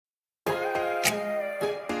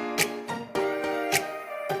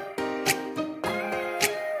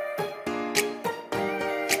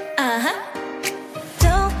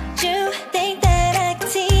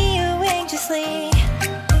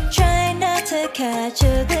catch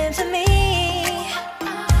a glimpse of me.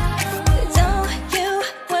 Don't you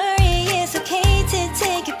worry, it's okay to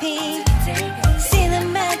take a peek. See the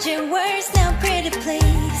magic words now, pretty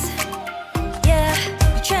please. Yeah,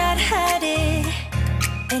 you try to hide it,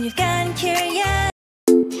 and you've gotten curious.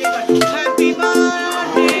 Happy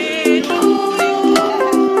birthday to you.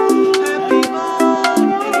 Happy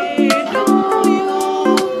birthday to you.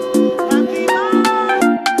 Happy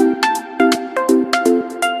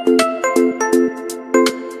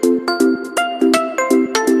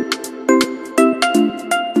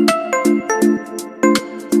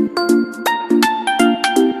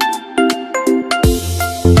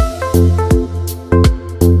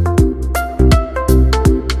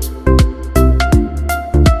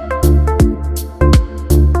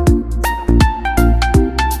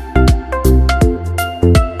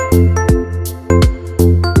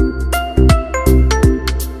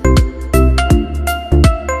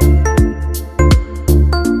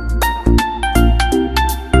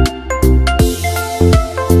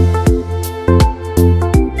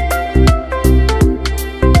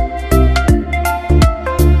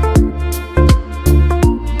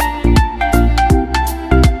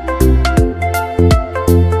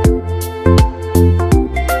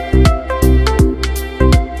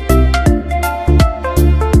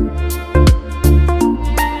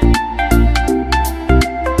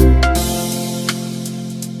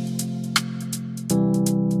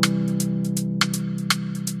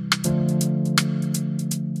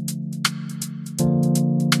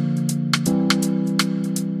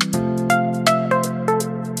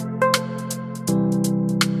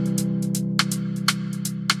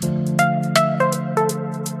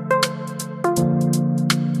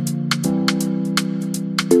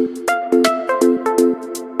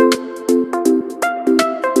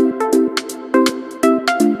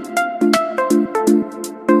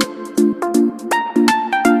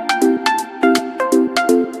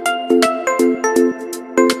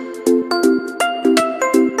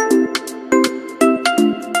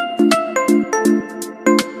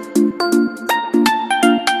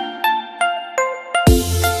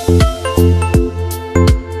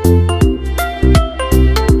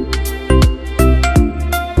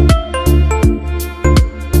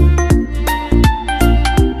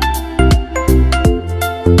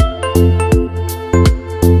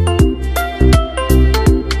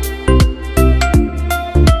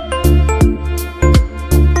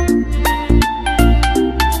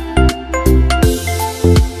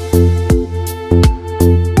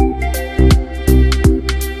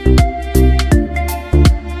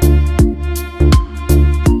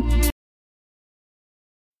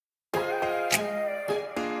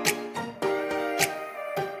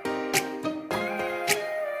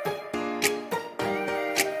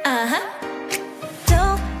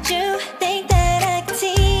Don't you think that I can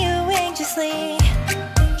see you anxiously?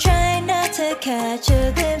 Try not to catch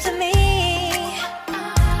a glimpse of me.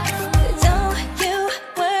 Don't you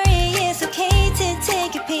worry, it's okay to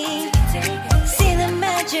take a peek. See the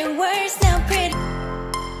magic words now, pretty.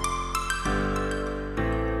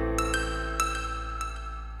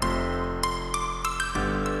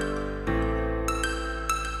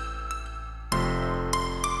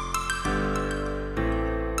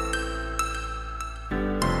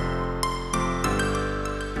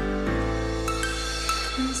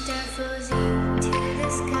 Mr. Fuzzy.